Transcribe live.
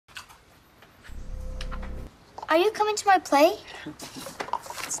Are you coming to my play?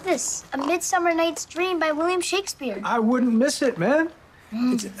 What's this? A Midsummer Night's Dream by William Shakespeare. I wouldn't miss it, man.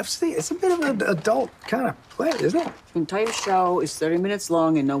 It's a bit of an adult kind of play, isn't it? The entire show is 30 minutes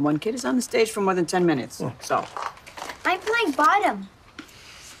long, and no one kid is on the stage for more than 10 minutes. Oh. So. I'm playing Bottom.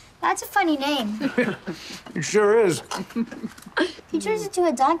 That's a funny name. It sure is. He turns into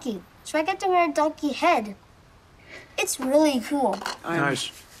a donkey, so I get to wear a donkey head. It's really cool. Nice.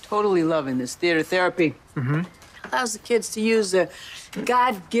 I'm totally loving this theater therapy. Mm-hmm. Allows the kids to use their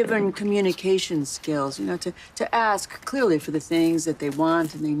God-given communication skills, you know, to ask clearly for the things that they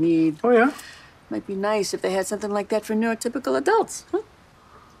want and they need. Oh, yeah? Might be nice if they had something like that for neurotypical adults, huh?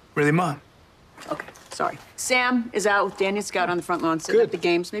 Really, Mom? Okay, sorry. Sam is out with Danny Scout on the front lawn setting up the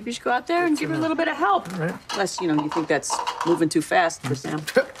games. Maybe you should go out there and give her a little bit of help. All right. Unless, you know, you think that's moving too fast for Sam.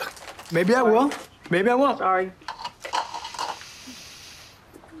 Maybe I will. Maybe I won't. Sorry.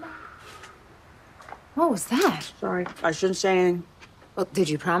 What was that? Sorry. I shouldn't say anything. Well, did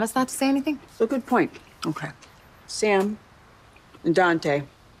you promise not to say anything? It's a good point. Okay. Sam and Dante,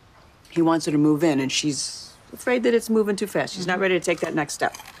 he wants her to move in, and she's afraid that it's moving too fast. She's not ready to take that next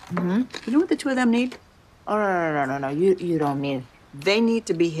step. Mm-hmm. You know what the two of them need? Oh, no. You don't mean... They need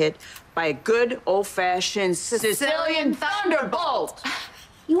to be hit by a good old-fashioned Sicilian thunderbolt.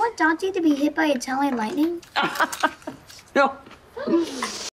 You want Dante to be hit by Italian lightning? No.